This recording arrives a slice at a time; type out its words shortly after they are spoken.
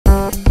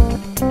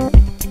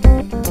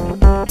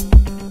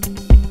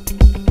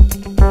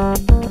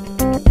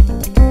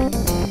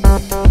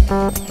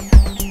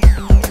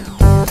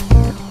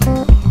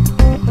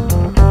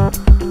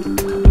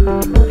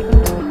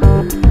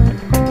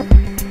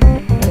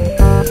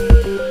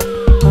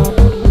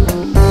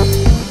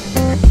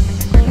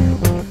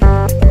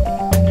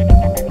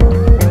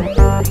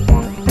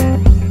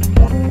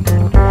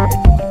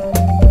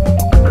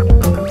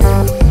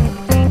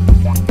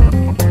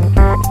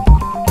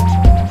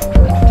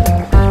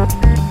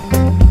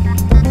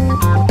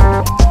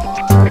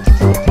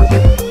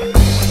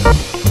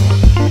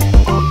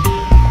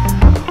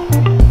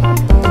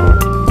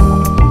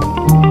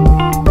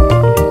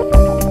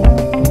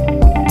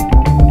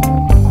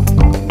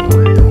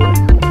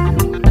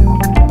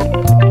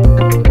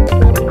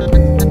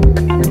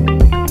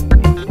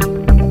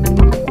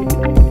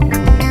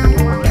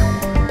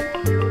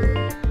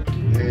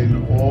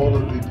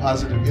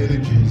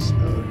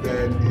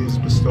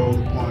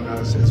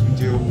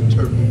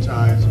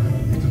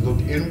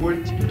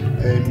inward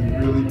and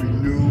really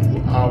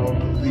renew our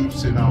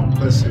beliefs and our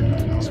blessing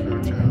and our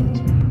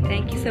spirituality.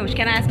 Thank you so much.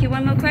 Can I ask you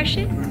one more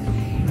question?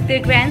 The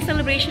grand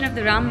celebration of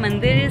the Ram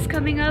Mandir is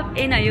coming up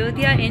in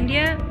Ayodhya,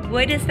 India.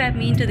 What does that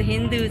mean to the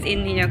Hindus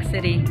in New York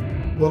City?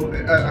 Well,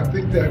 I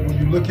think that when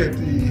you look at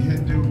the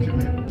Hindu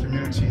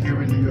community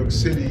here in New York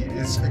City,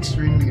 it's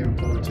extremely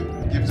important.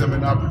 It gives them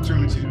an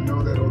opportunity to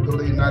know that although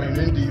they're not in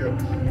India,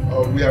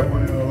 we have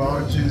one of the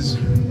largest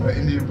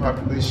Indian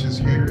populations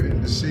here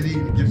in the city.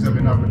 It gives them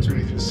an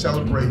opportunity to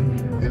celebrate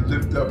and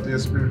lift up their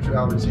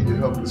spirituality to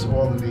help us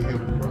all in the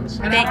healing process.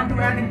 And I want to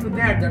add into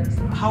that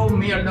how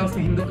Mayor loves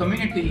the Hindu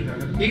community.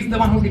 He's the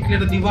one who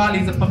declared the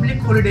Diwali is a public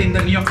holiday in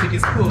the New York City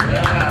school.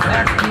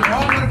 That we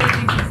all were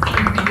waiting for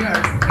 20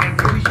 years.